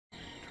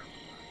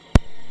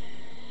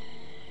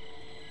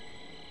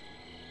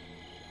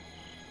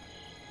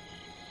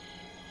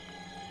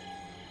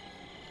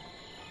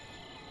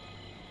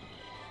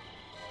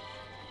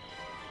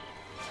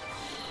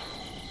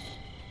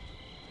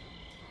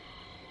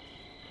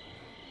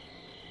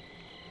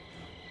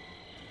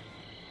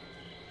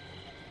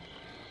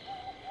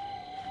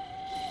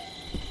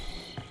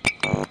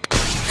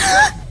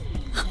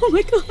Oh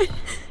my god.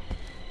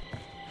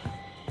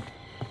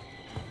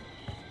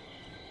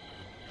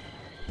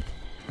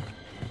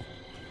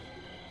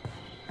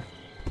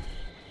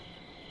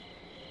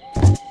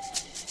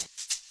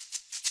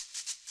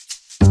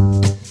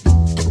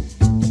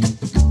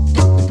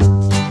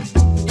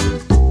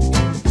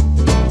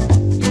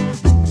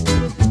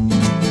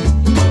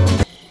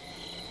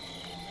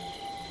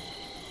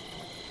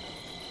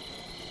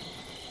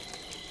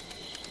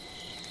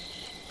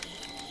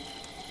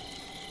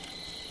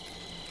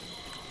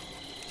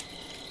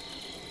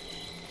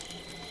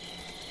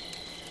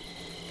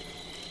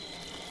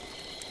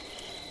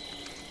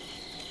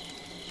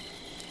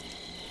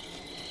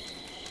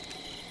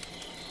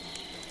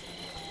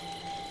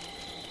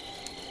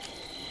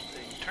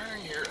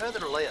 Turn your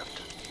other left.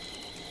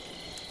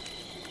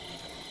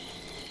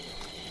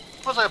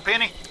 What's up,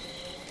 Penny?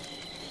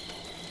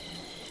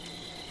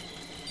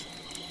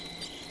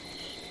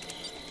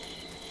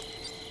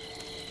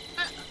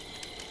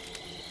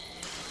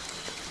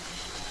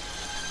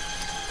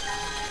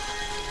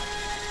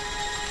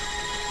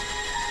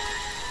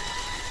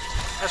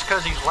 That's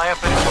because he's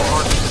laughing so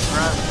hard he's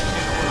driving.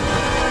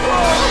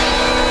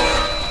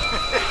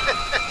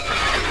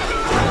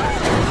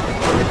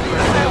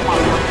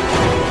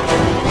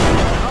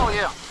 Oh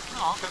yeah.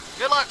 Oh, okay.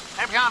 Good luck.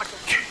 Happy Hanukkah.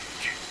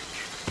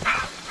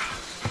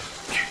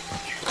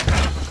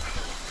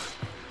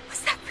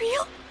 Was that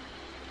real?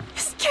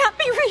 This can't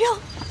be real.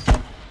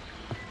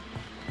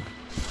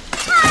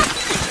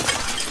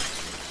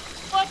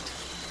 What?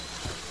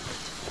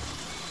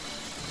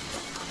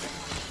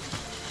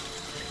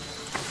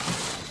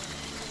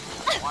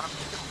 Want him?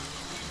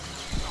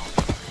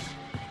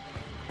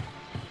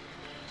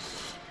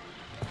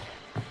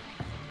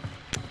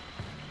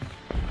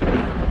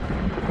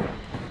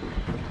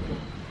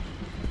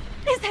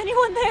 Is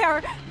anyone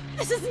there?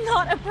 This is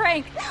not a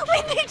prank.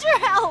 We need your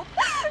help.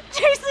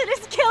 Jason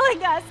is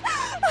killing us.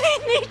 We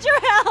need your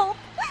help.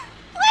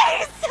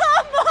 Please,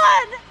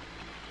 someone.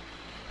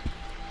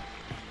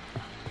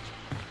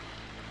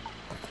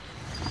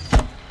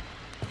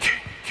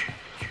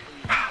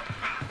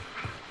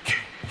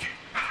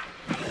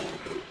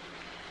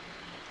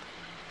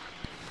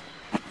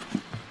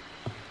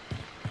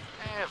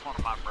 That's one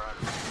of my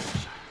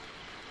brothers.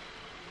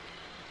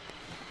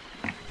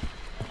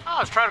 I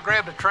was trying to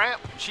grab the trap.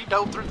 She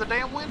dove through the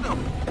damn window.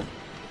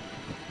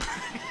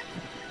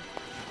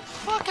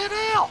 Fucking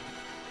hell.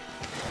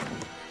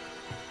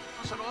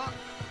 I said, what?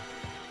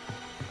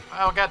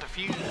 Well, I got the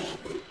fuse.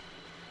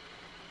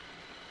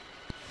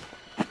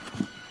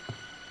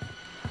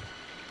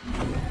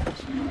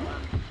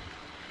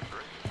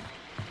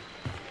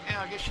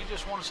 Yeah, I guess she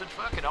just wanted to say,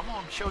 fuck it. I'm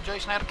going to show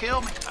Jason how to kill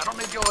me. I don't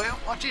need your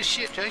help. Watch this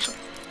shit, Jason.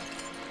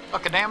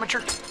 Fucking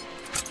amateur.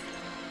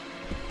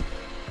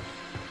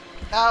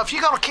 Now, if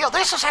you're gonna kill,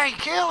 this is how you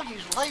kill, you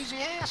lazy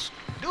ass.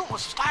 Do it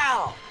with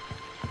style.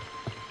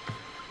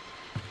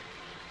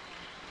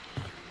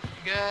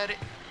 You got it.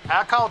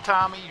 I called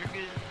Tommy, you're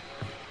good.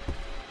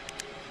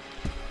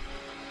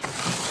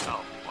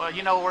 Oh, well,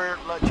 you know where,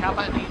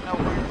 Choppa, do you know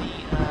where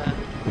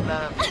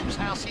the Phillips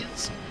house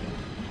is?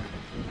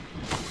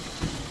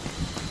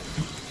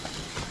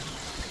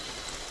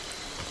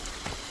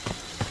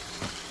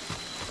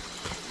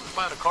 Let's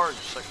buy the car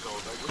just a second ago,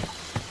 baby.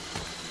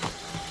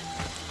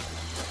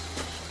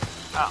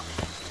 Oh,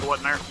 it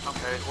wasn't there?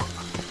 Okay, it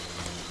wasn't.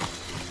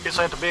 It's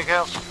at the big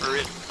house, or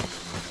it?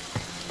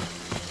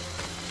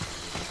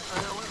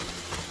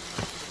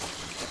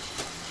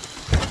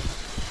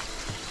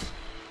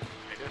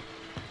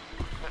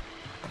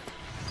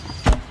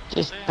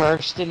 Just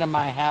burst into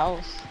my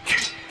house?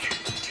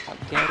 How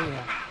dare you?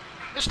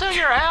 It's still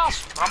your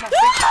house. I'm gonna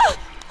fix it.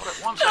 Hold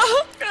it 1 second.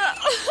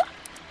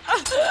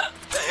 What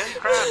the hell you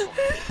crying for?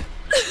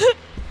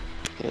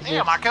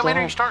 Damn, I come in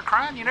here and you start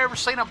crying. You never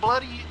seen a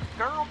bloody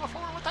girl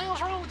before? What the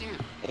hell's wrong with you?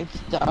 It's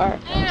dark.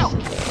 Damn.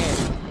 I'm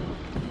scared.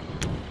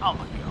 Oh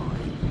my god.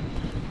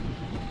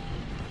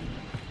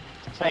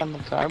 Found the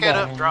car Pick it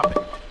up, battery. drop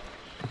it.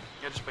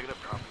 Yeah, just pick it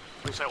up, drop it.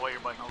 At least that way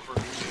everybody knows where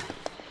it is.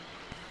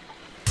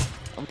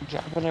 I'm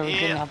dropping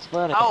everything Yeah.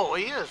 outside. Oh,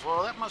 he is.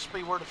 Well, that must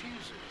be where the fuse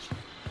is.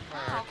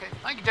 Oh, okay.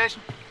 Thank you,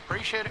 Jason.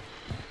 Appreciate it.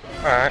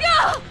 Alright.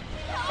 No!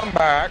 I'm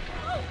back.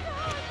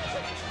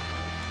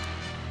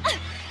 Hey.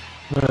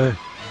 Okay.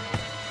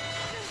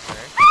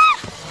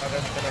 How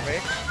that's gonna be?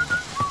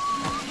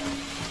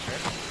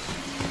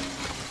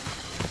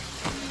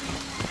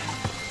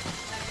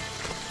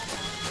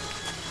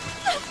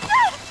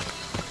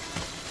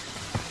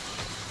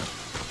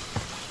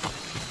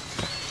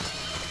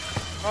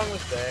 Wrong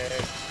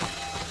mistake.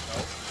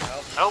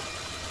 Nope. Nope.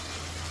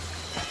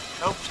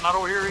 Nope, it's not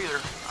over here either.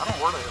 I don't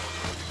know where the hell it is.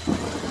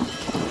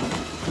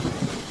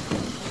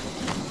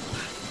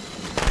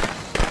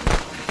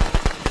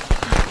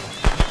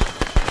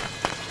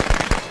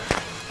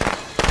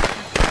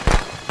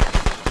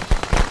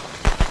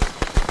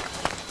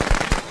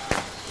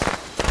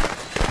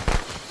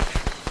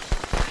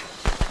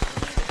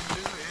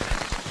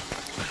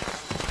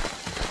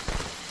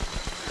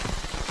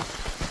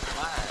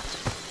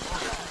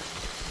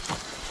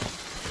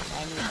 I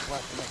need to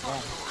work in the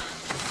gun.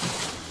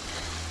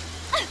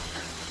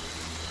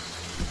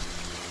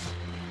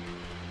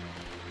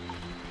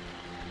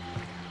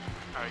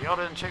 Alright, y'all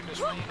didn't check this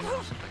wing.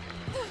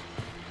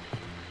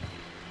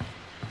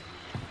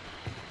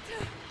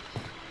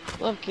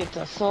 Look, it's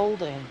a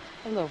folding.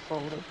 Hello,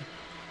 folding.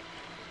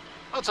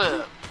 What's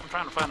up? I'm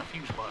trying to find a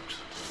fuse box.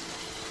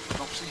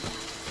 Don't see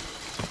it.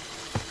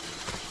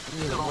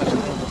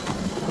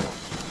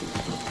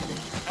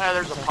 Ah,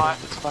 there's a pot.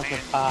 It's fucking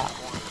Man, pot.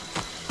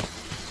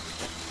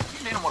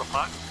 You need him with a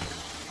pot.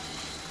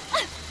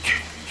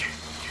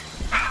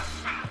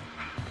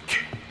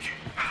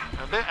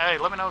 Hey,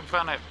 let me know if you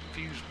find that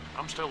fuse.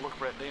 I'm still looking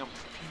for that damn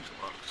fuse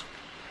box.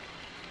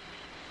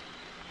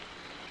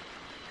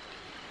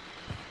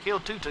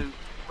 Killed Tutu.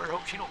 Better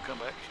hope she don't come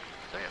back.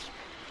 She's ass.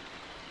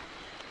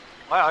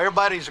 Wow,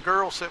 everybody's a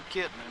girl except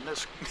Kitten, and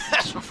this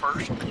that's the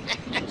first.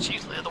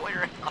 She's the other way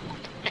around.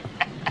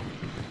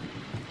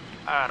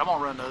 Alright, I'm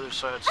gonna run to the other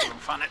side so I can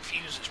find that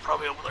fuse. It's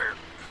probably over there.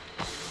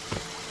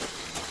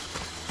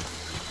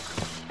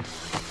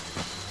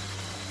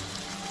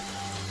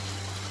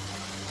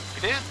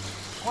 You did?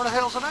 Where the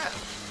hell's it at?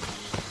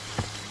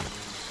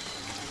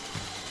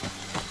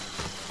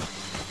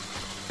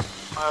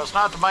 Well, it's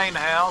not the main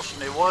house,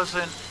 and it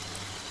wasn't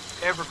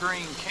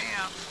Evergreen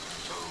Camp,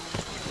 so...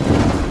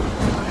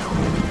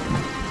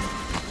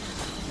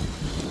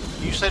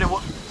 You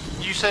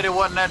said it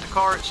wasn't at the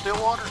car at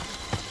Stillwater?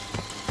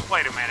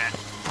 Wait a minute.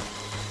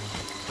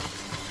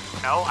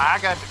 No, I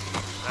got the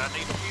fuse. I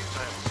need the fuse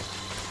out.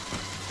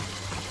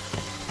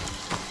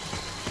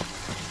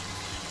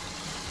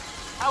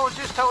 I was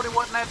just told it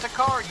wasn't at the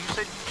car. You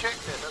said you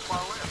checked it. That's why I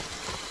left.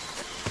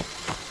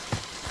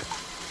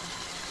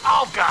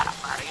 Oh, God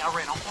almighty. I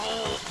ran on.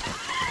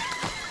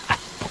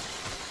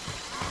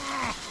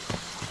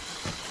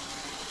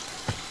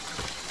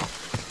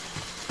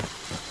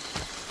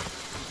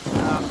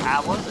 I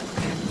wasn't.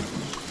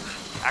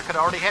 I could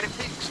already had it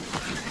fixed.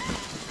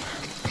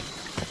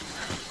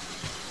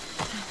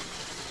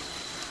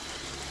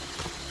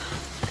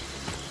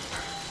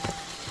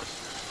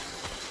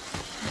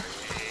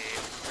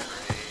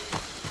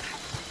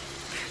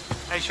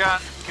 Hey, Sean,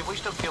 can we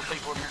still kill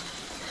people in here?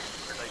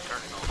 Or are they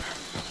turning on?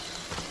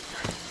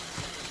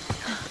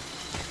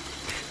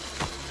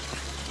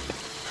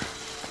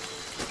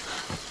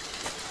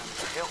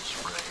 Health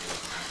spray.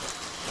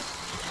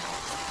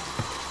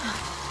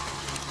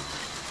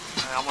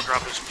 I'm gonna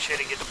drop this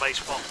machete, get the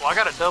baseball. Well, I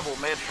got a double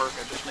med perk.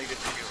 I just needed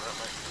to get right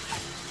there.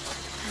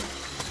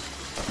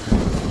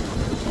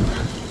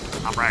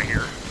 I'm right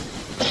here.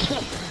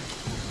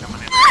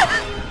 Coming in.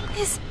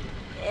 Is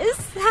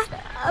that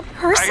a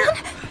person? Right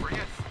here. Where you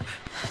at?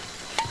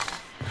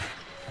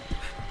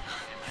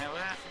 Inhale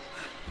that.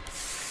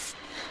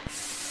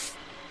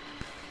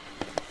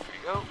 There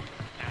you go.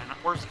 And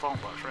where's the phone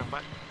box? Right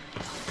back.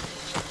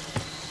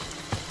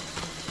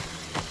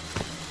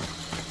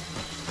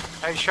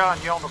 Hey, Sean,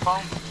 you on the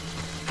phone?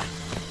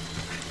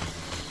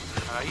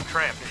 He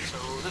trapped it, so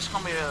this is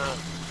going to be a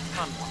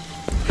fun one.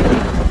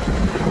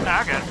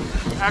 I got it.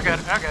 I got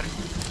it. I got it.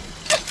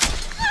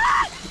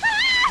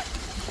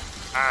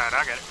 Alright,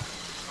 I got it.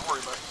 Don't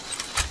worry about it.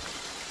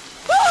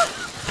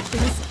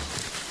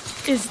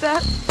 Is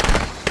that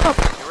a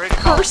You ready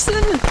to call?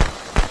 person?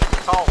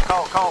 Call.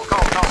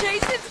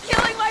 Jason's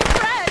killing my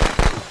friend!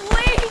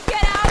 Please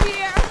get out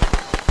here!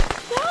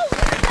 No,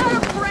 it's not a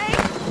prank!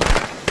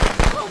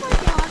 Oh my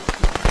god!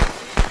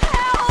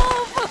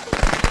 Help!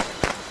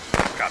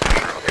 Got the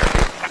girl here.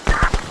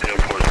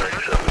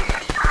 0437.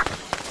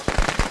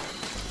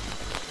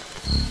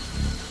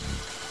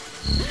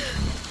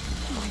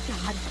 Oh my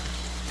god.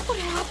 What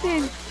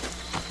happened?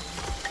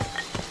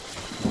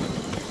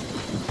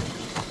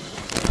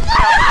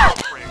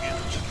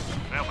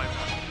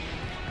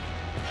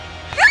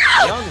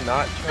 Y'all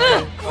not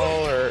trying to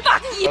call or...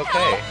 Fuck you!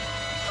 Okay.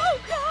 Oh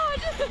god!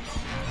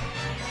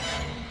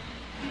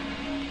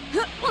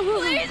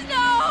 Please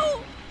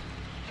no!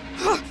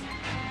 Oh,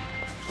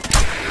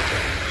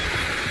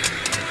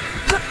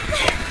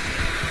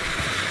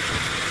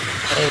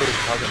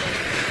 Covenant.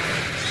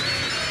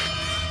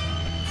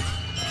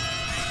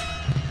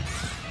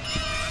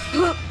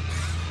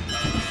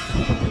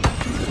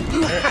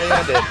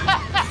 I did.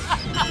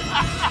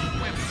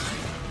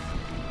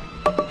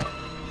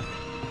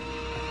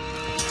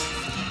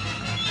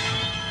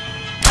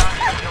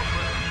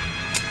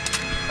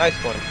 Nice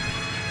one.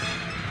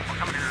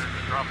 Come here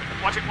and drop it.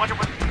 Watch it.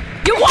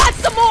 You want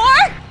some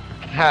more?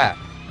 Ha!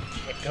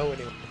 Can't go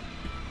anywhere.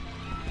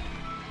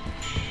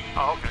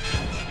 Oh, okay.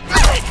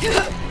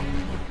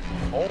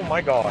 Oh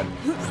my god.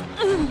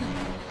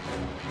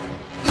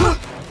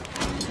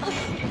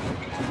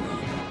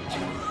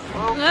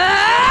 Well,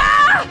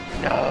 Ah!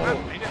 No.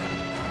 he didn't.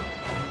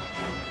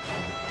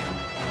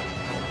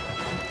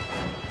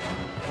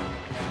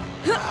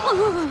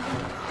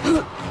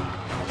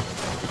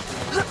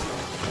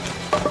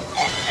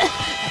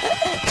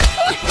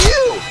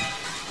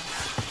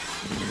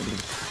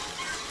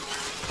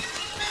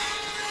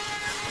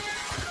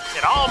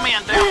 Get all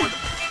men down with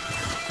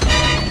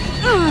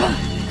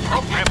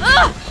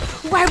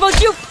Why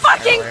won't you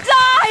fucking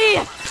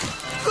die?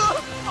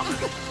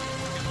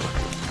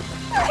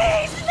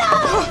 Please,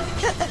 no!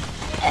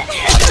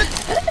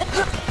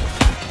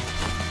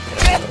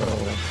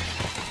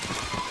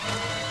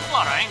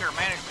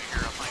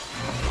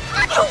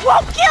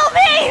 won't kill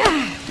me!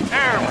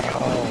 There we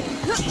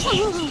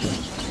go.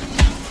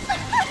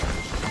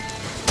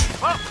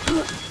 Well.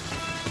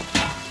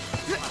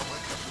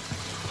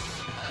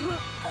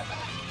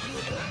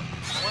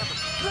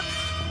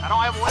 I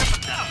don't have a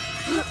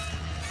weapon.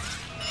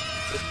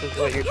 This is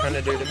what you're trying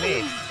to do to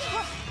me.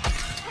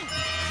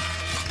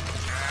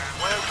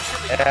 Well, you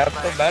should be Yeah, I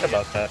feel bad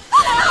about that.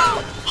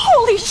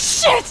 Holy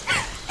shit!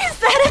 Is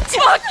that a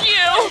Fuck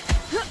you!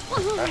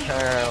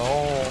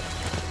 Oh,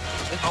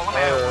 Oh, let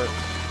me have one.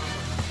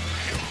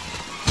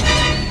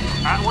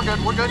 Alright, we're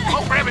good, we're good.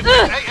 Oh, grab it.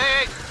 Hey, hey,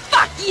 hey.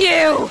 Fuck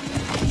you!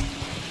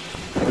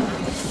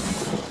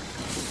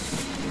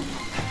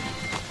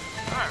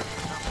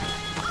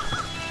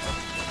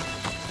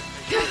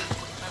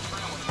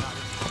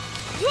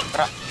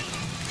 Alright.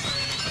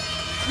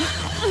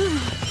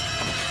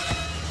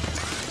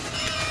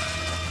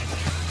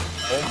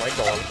 oh my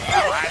god.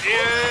 Alright,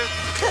 dude.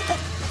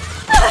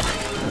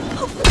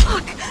 Oh,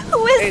 fuck!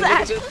 Who is Hey, look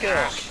that? at this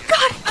guy.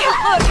 God, I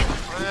can't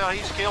look! Well,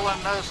 he's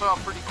killing us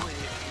off pretty quick.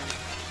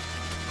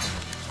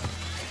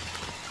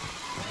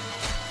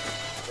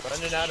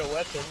 Running out of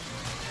weapons.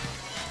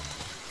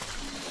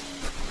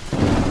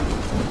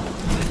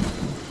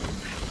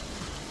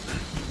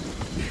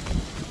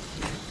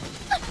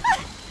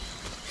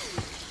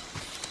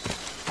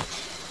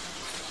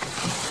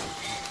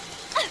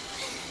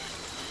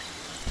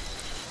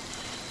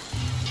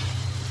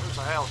 There's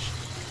a house.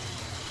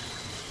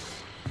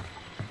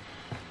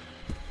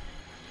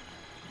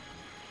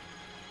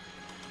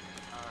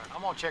 Alright,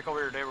 I'm gonna check over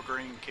here at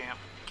Evergreen Camp,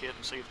 Kid,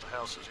 and see if the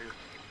house is here.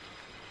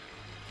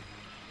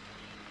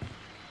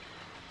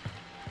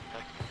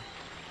 Okay.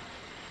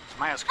 It's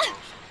mask close.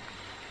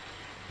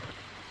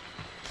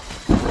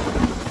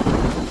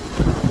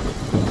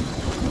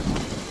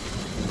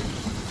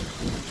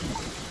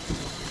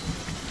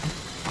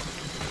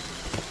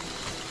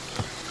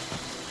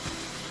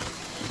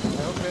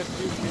 Tell Kitten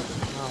to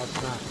no,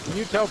 it's not. Can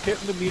you tell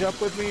Kitten to meet up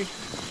with me?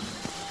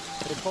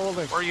 It's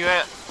holding. Where you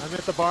at? I'm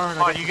at the barn.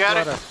 Oh, I got you the got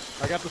it? sweater.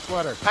 I got the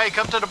sweater. Hey,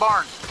 come to the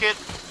barn, Kid.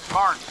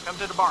 Barn, come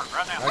to the barn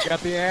right now. I got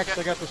the axe.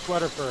 I got the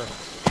sweater fur.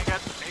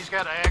 He's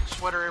got an axe,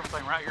 sweater,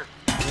 everything right here.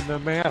 And the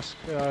mask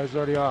is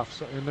already off.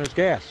 So, and there's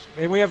gas.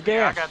 And we have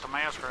Yeah, I gas. got the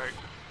mask right.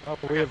 Oh, I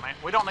we got have. man.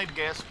 We don't need the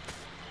gas.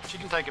 She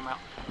can take him out.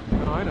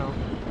 No, I know.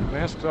 The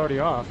mask's already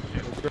off.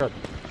 It's good.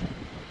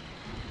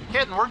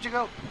 Kitten, where'd you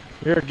go?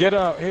 Here, get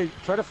Hey,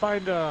 try to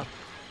find some kind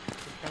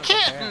of a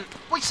Kitten! bat.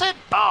 We said.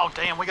 Oh,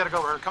 damn, we gotta go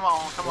over her. Come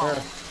on, come Where?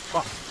 on.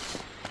 Fuck.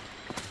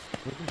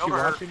 Wasn't she Over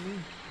her. watching me?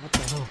 What the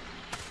hell?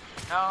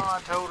 No,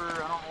 I told her.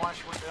 I don't know why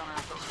she went down there.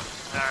 I told her.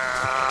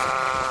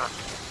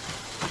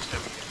 Please tell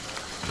me you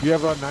get Do you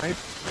have a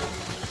knife?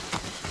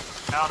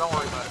 there. No, don't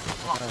worry about it.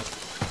 Come on.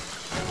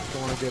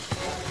 Don't want to get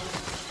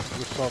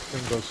this salt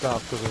thing goes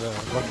south because of the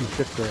lucky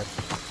shit grab.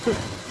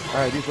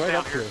 Alright, he's right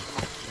Down up here. here.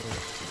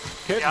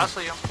 Kitten. Yeah, I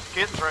see him.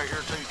 Kitten's right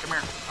here, too. Come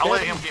here. I'll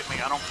let him get me.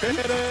 I don't.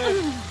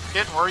 Kitten!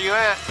 Kitten, where you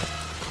at?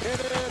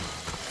 Kitten!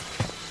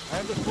 I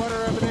have the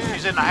sweater of an axe.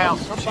 She's in the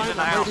house. Come She's find in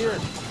the him house. right here.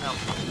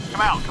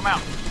 Come out, come out.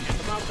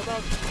 Come out, come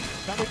out.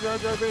 Come in, Jar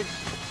Jar Binks.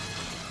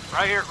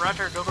 Right here, right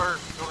there. Go to her.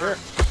 Go to her.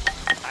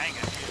 Dang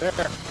it.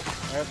 There.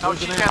 No,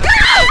 she's got it.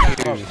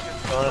 Dude,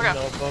 son Okay.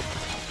 of a...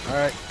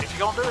 Alright, If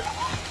you're gonna do it.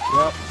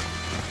 yep.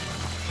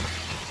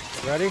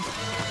 Ready?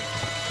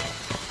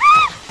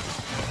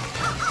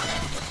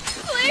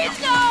 Please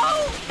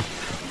no!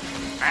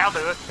 I'll do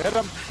it. Hit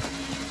him.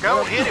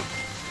 Go, hit him.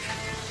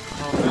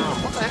 Oh no.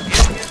 What the heck?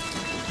 Hit him.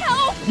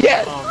 Help!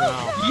 Yes! Oh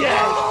no.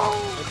 Yes!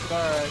 It's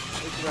alright.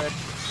 It's red.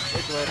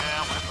 It's red. Yeah,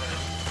 I went there.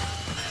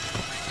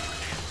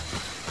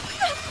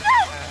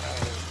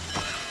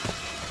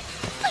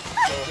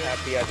 So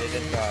happy I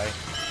didn't die.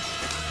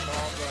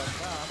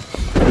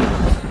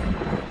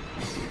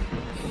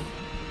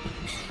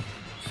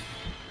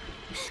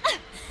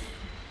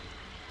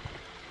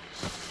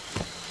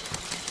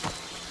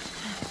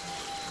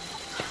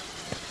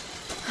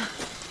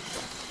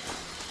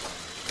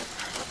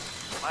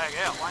 Lag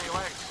out. Why are you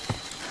lagging?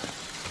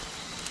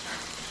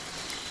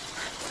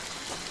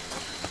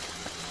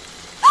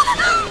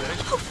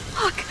 Oh,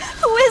 fuck!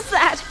 Who is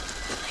that?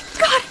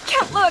 God, I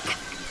can't look!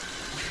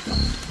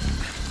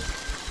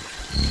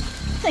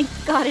 Thank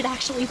God it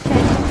actually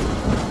fit.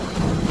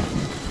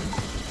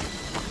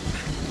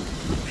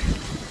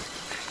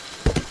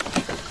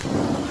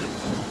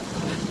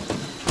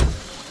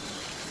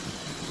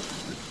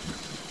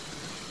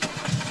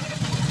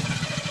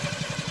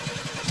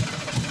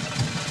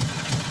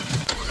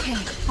 Okay,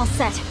 all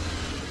set.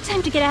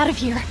 Time to get out of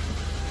here.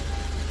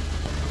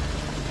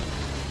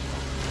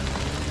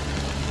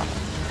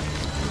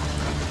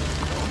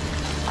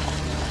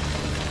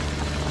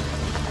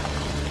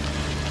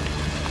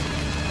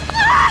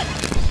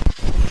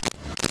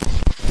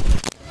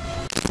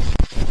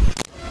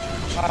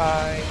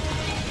 Bye.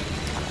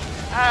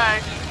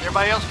 Alright.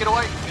 Everybody else get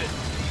away? Good.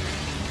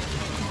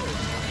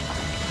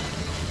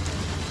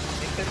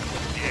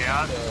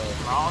 Yeah,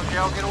 as long as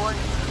y'all get away,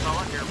 that's all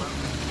I care about.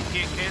 You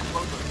can't catch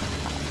both of them.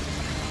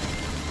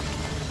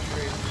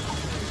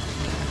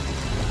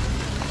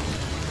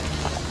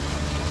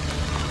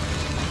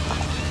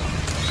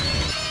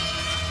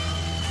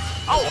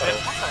 Oh, what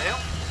the hell?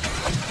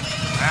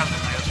 That's a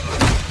mess.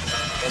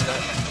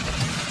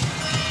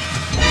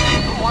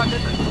 Why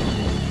did it?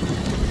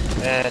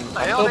 And The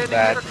I hell, feel they didn't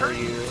bad get a for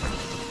tree? you.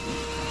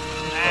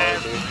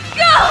 And Sorry, dude.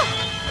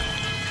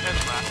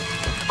 that's fine.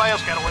 Everybody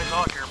else got a ways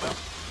all I care about.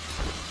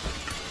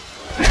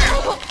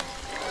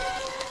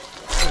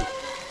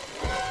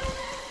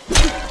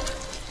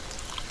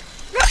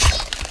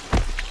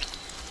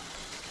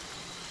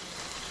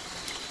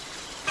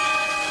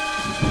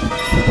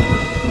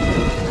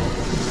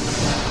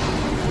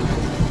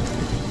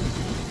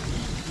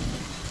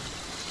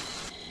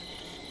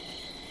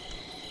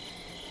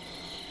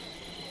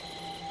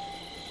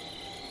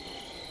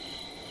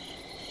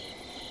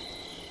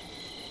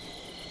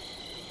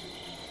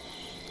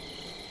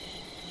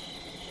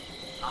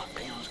 Oh,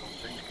 damn, I was going to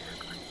change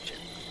character. Shit.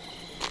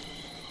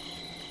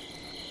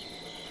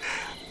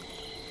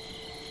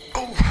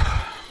 Oh.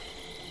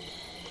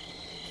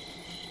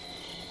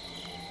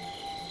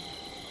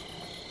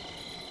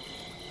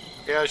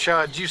 Yeah,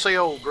 Sean, did you see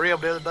old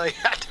Grim the other day?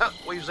 I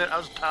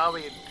was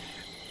Tommy,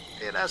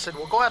 and I said,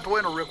 well, go out the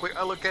window real quick.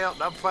 I look out,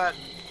 and I'm fighting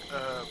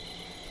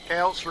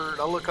Counselor, and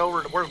I look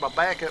over, and where's my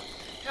backup?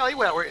 Hell, he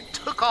went out there and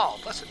took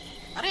off. I said,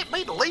 I didn't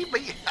mean to leave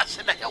me. I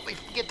said, to help me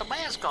get the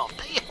mask off.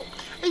 Damn.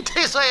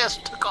 His ass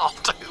took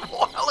off too.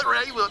 Boy,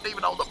 he wasn't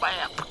even on the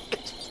map.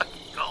 It's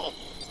fucking gone.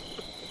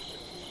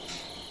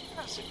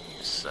 I said,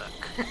 you suck.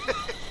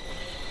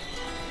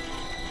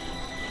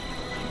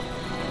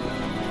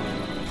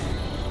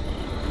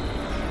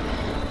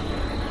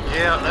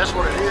 Yeah, that's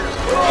what it is.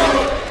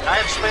 I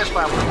had to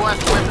specify, we're going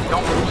to win the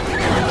don't.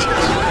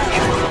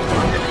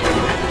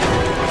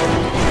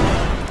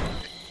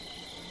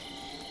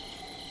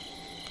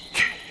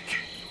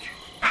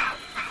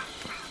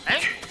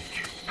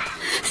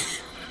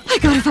 I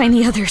gotta find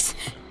the others.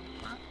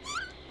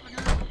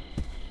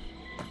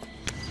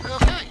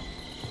 Okay.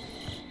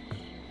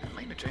 Didn't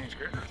mean to change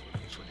character.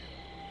 That's what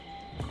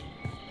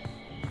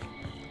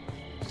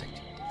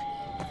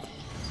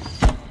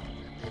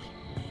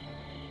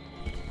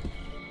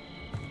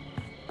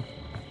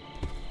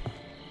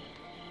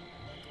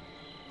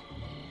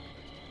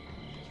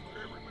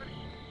everybody.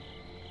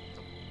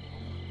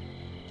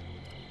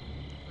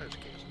 There's a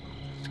kiss.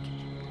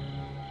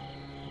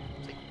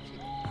 See?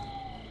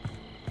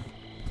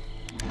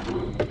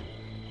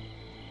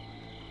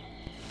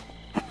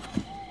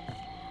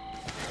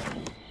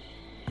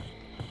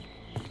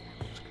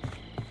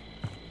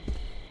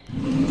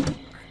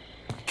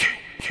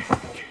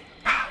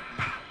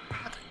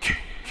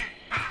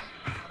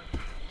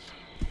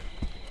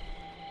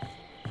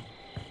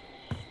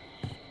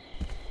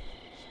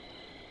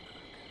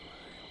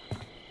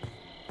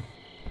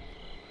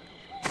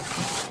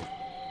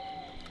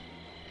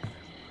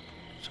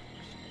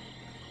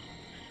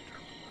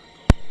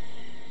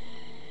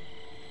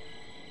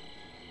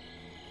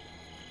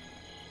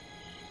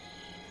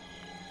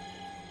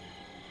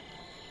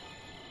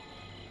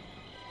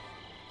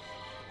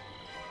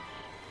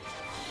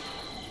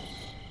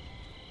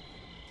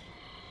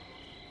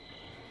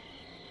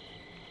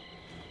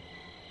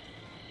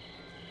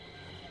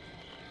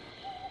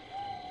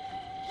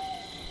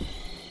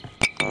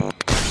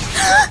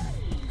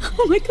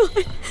 Oh my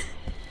god.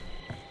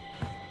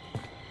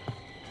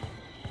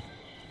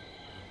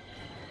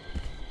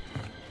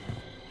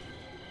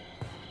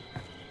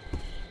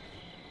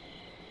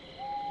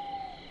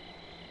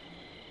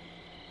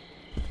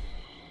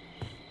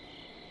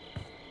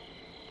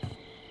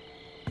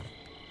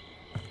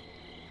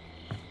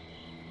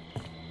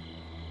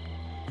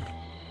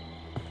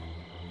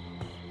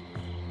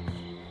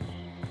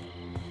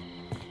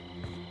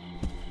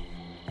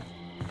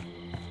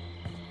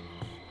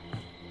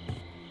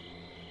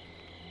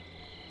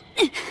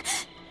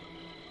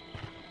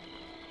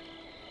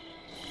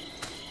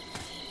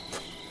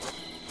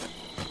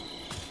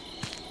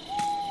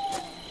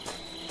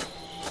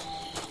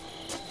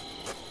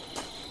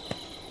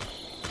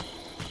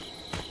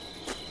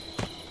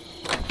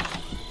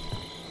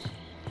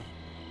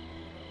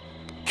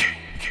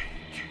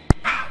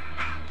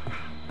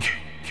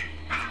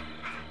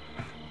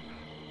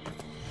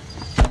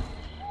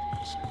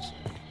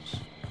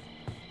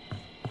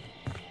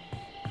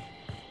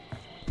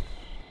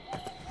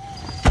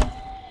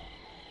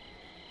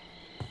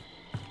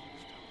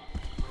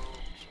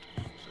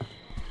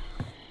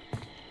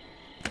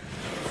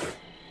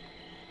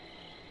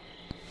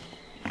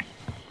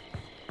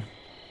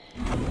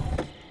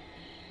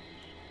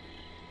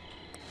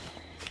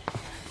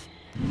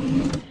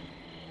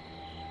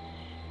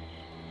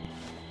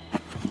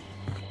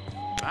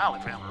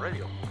 Finally found the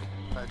radio.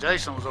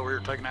 Jason was over here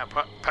taking that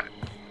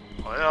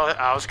well,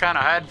 I was kind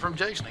of hiding from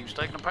Jason. He was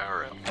taking the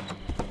power out.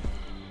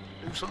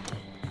 Do something.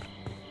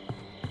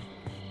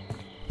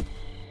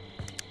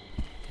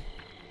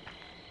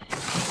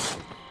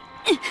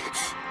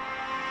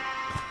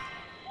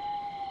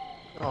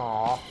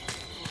 Aww.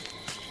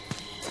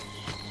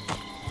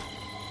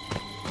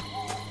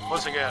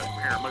 What's he got?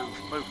 Here,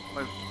 move.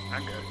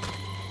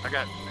 I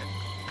got it.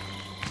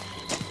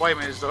 Wait a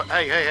minute,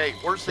 hey,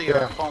 where's the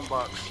phone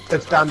box?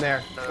 It's down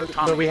there.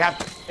 Tommy. But we have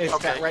to, It's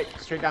Okay. that right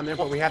straight down there,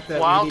 but we have to.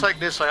 Well, we I'll need- take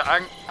this out.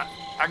 I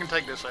can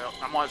take this out.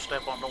 I'm gonna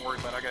step on. Don't worry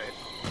about it. I got it.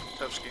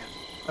 Tough skin.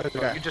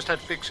 Okay. You just had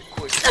to fix it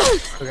quick.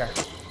 Okay.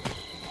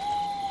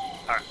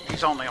 All right,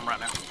 he's on them right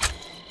now.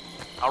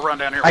 I'll run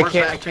down here. I Where's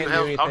can't. that I to can't the do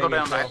hell? anything. I'll go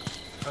down there.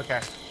 until-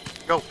 Okay.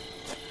 Go. All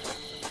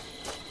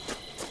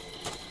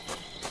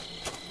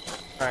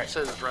It right.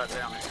 says it's right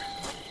down here.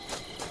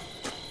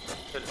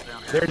 Said it's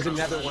down here. There's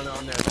another one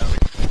on there though.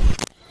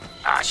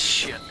 Ah,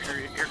 shit.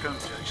 Here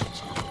comes Jason.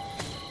 So.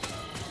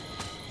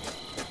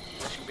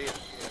 This should be it.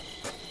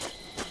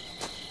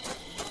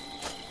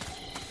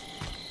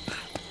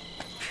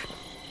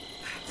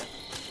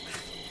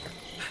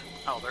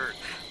 Oh, there it is.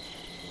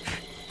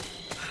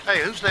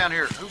 Hey, who's down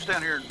here? Who's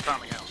down here in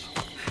Tommy house?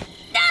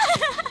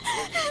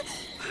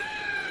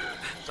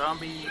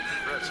 Zombie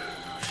Redson.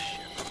 Oh,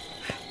 shit.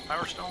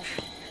 Firestone?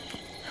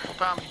 Call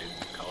Tommy,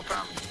 dude. Call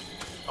Tommy.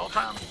 Call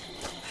Tommy.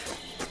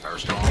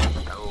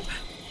 Firestone. No.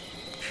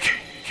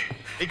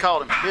 He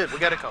called him. Good. We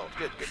got it called.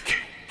 Good, good.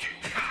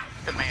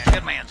 Good man.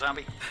 Good man,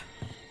 zombie.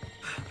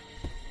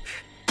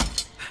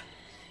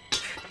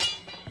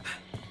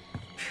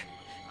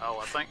 Oh,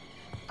 I think.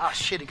 Ah,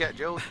 shit. He got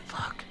Joey.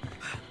 Fuck.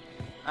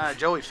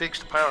 Joey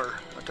fixed the power.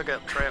 I took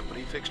out the trap, but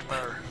he fixed the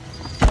power.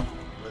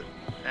 But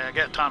I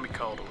got Tommy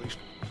called at least.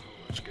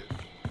 That's good.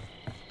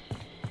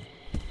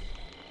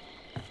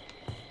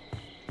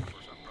 Of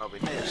course, I'm probably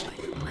nasty.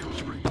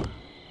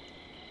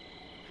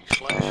 He's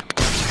flashing.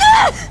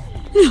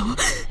 No.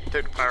 He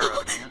took the power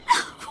out again.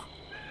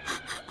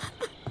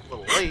 A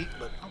little late,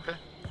 but okay.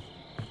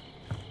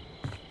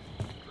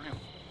 Grim.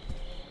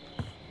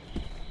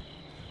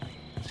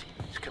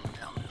 He's coming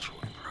down this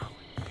way,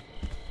 probably.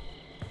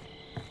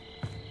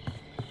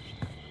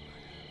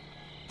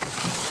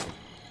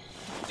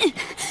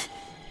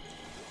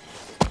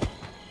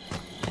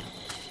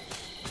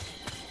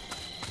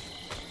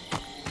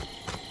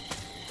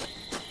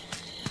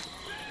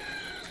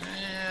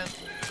 And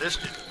this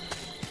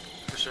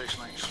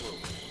section ain't slow.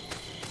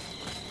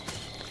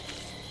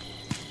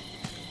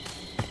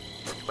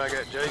 Back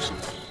at Jason.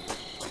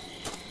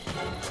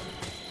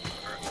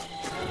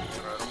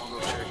 Alright, I'm gonna go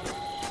check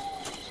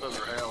this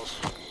other house.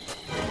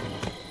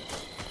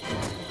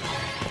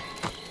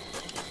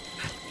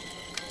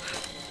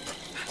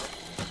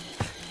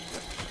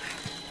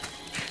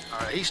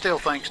 Alright, he still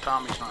thinks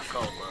Tommy's not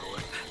called, by the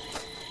way.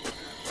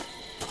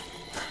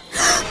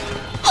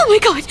 Oh my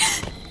god!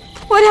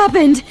 What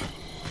happened?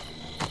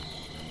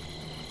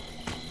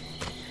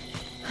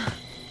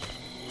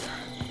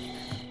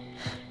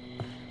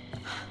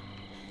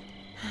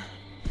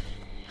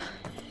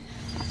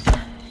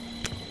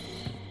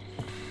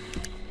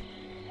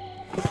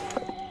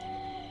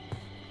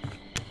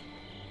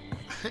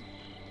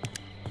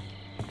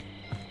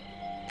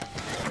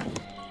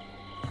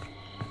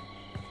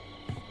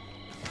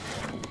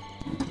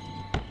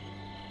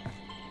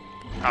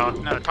 Oh,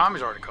 no,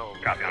 Tommy's already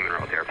called. Copy on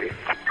mineral therapy.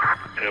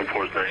 And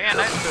enforcement. And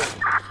that's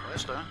done.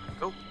 That's done.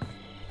 Cool.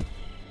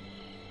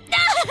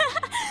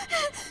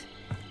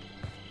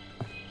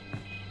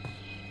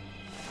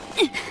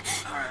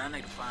 Alright, I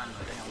need to find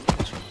the damn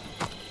list.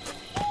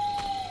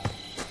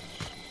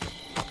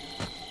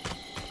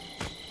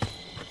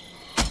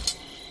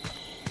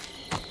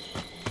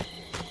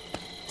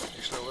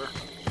 You still there?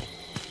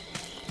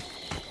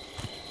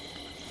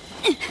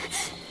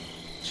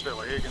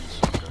 Still a Higgins.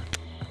 Okay.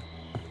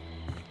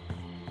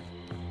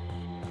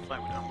 I think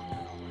we done looked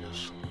at all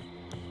this.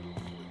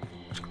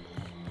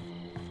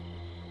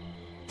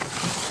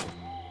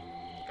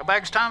 Go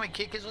back to Tommy,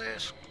 kick his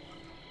ass.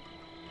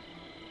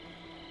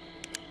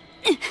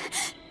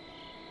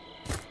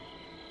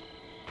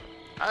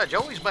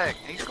 Joey's back.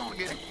 He's gonna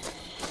get him.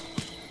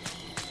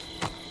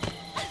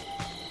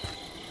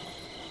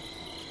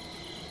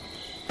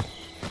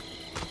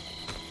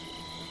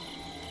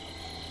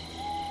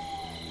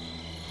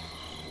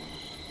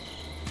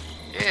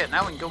 Yeah,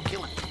 now we can go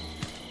kill him.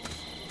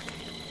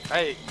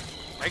 Hey,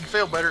 make you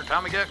feel better.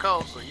 Tommy got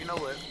called, so you know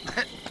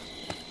that.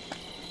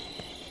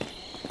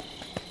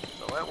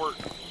 So that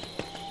worked.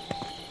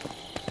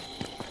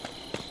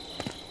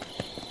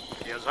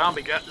 Yeah,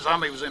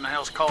 zombie was in the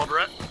house called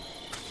right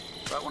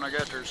when I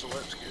got there, so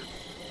that's good.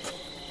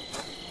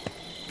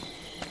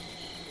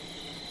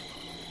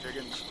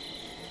 Higgins.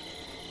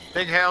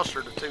 Big house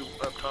or the two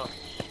up top?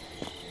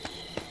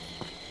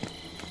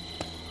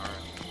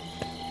 Alright.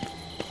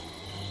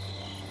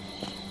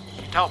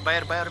 You talk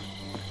bad about him?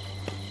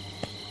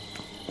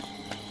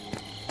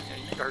 Yeah,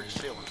 you need to hurt his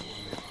feelings a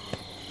little bit.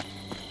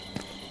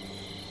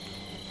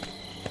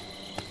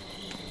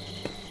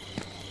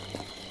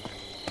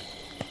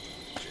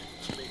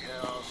 It's a big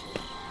house.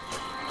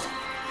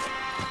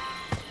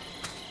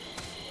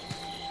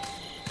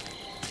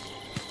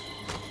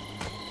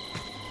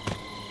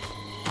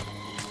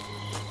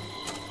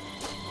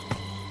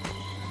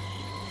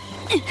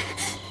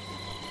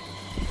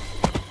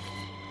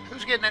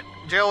 Who's getting it?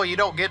 Joey, you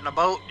don't get in a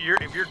boat.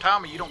 If you're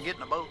Tommy, you don't get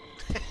in a boat.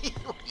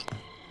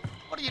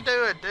 What are you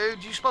doing,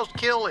 dude? You supposed to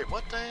kill him.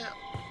 What the hell?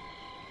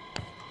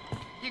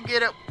 You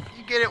get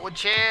it with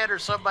Chad or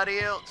somebody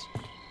else.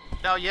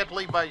 No, you have to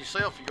leave by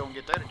yourself if you're going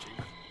to get that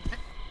achievement.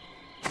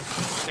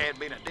 Dad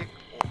being a dick.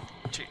 Oh,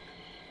 shit.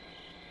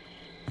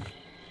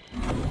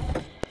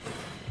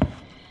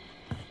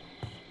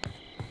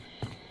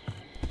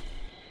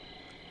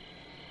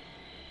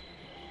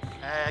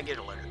 I get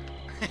a letter.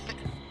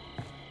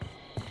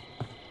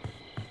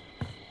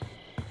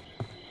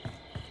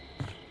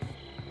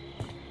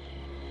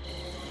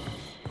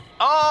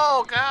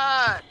 Oh,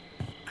 God!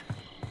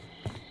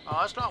 Oh,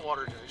 that's not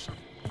water, Jason.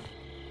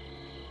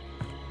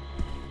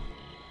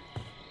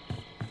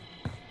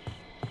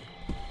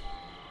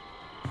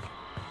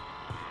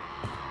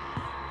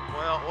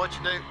 Well, what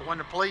you do, when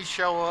the police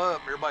show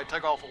up, everybody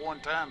take off at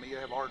one time, you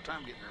have a hard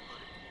time getting there,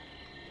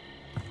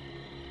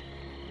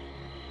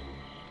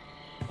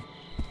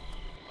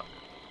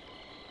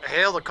 buddy.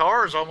 Hell, the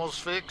car is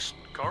almost fixed.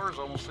 The car is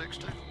almost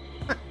fixed, too.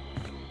 Good.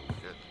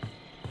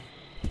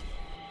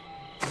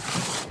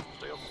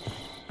 Still.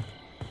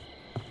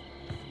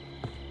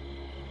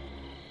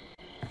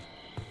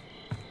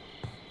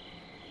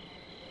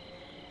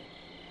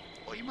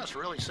 Well, you must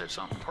have really said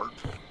something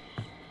hurtful.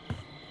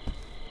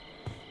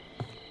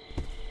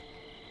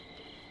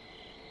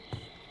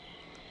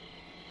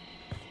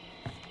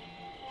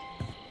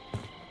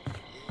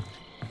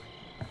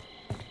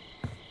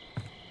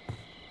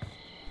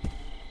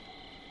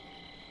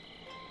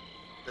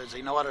 Does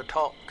he know how to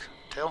talk?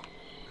 Tell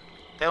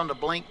him to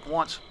blink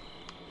once.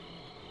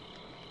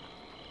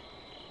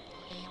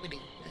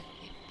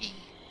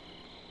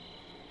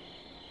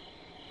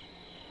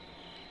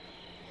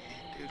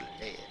 Do the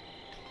left,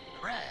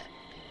 right.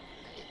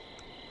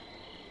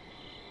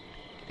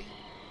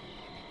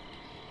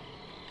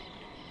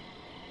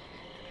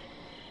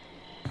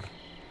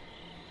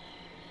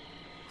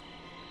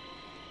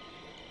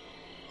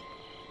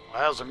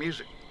 Well, how's the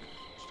music?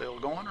 Still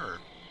going, or?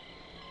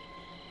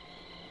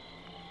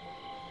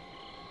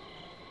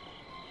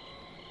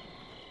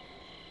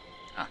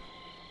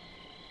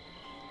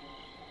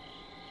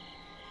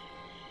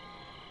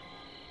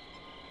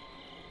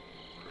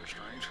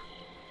 Strange.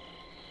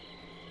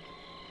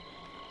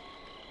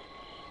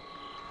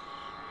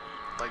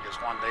 I think it's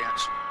one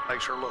dance.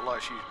 Makes her look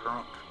like she's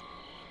drunk.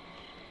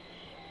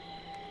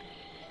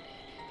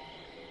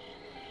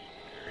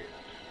 There he is.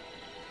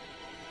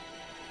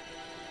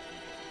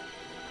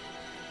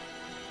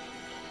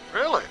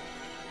 Really?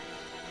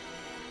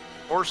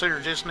 Four-seater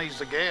just needs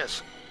the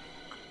gas.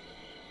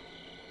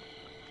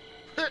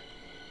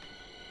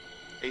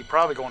 He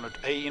probably going to,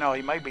 he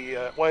may be,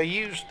 well,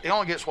 he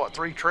only gets, what,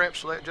 3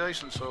 traps for that,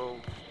 Jason,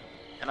 so,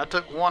 and I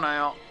took one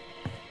out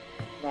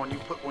when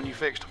you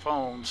fixed the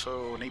phone,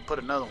 so, and he put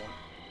another one.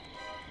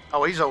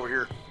 Oh, he's over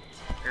here.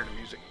 Hear the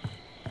music.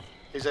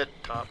 He's at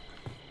the top.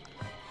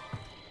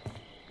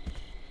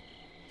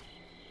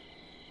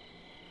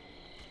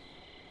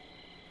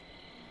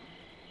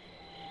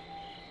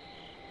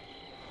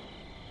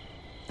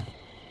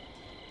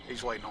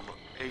 He's waiting on the,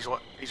 he's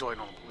waiting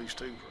on the police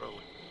too,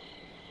 probably.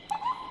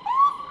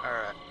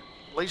 Alright,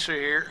 Lisa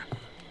here.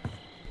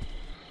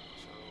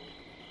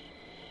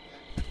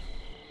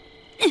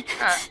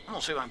 Alright, I'm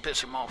gonna see if I can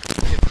piss him off.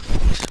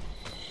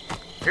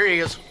 Here he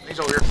is. He's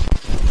over here.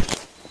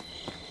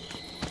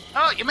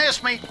 Oh, you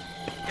missed me.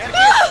 Gotta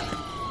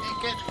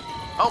get you.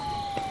 Oh.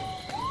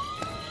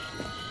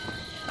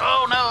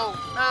 Oh no,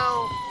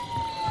 no.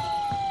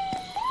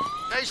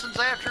 Jason's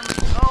after me.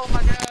 Oh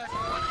my God.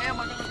 What am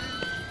I gonna do?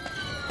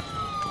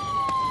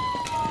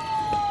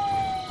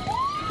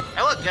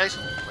 Hey, look,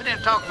 Jason. We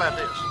didn't talk about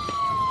this.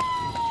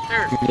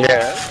 There's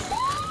Yeah.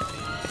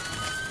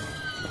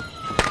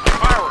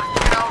 fireworks.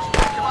 You know,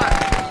 it's July.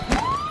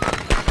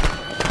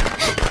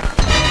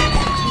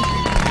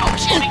 Oh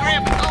shit, he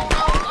grabbed me. Oh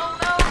no, oh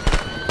no.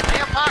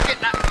 Damn pocket.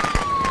 Damn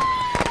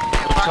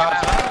pocket.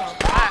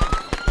 Alright.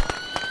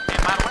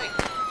 And by the way,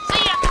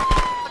 see ya.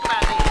 Look at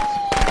my knees.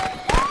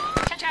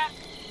 Cha-cha.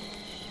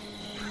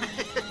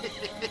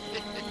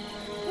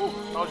 Whew,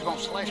 I was gonna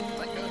slash me.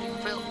 Thank God he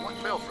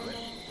fell for that.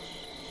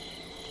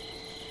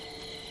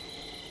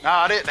 No,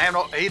 I didn't have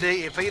no.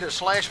 If he'd have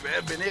slashed me,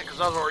 that'd been it,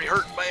 because I was already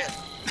hurting bad.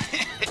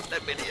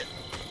 That'd been it.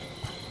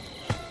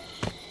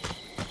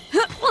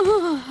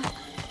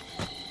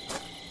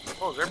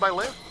 Oh, is everybody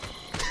left?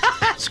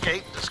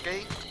 Escape,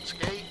 escape,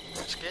 escape,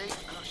 escape.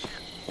 Oh, shit.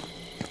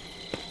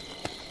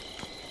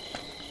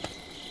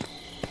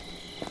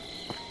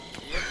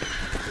 Yep.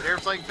 Get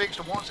everything fixed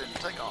at once and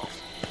take off.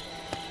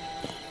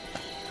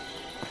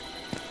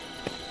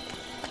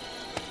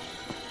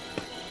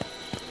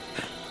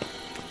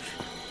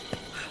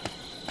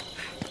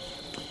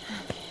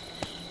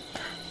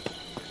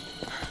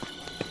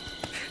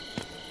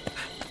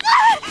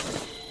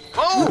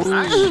 Oh,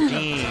 nice.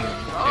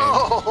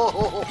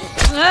 Oh.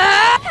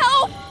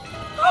 Help!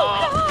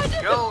 Oh,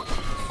 God!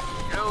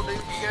 Go, dude.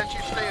 You got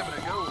your stamina.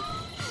 Go.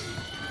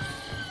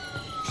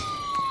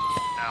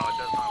 No, it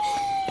does not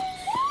work.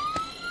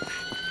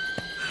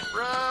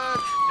 Run.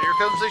 Here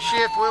comes the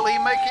shift. Will he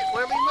make it?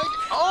 Will he make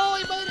it? Oh,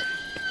 he made it.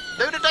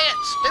 Do the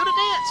dance. Do the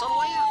dance on the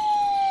way out.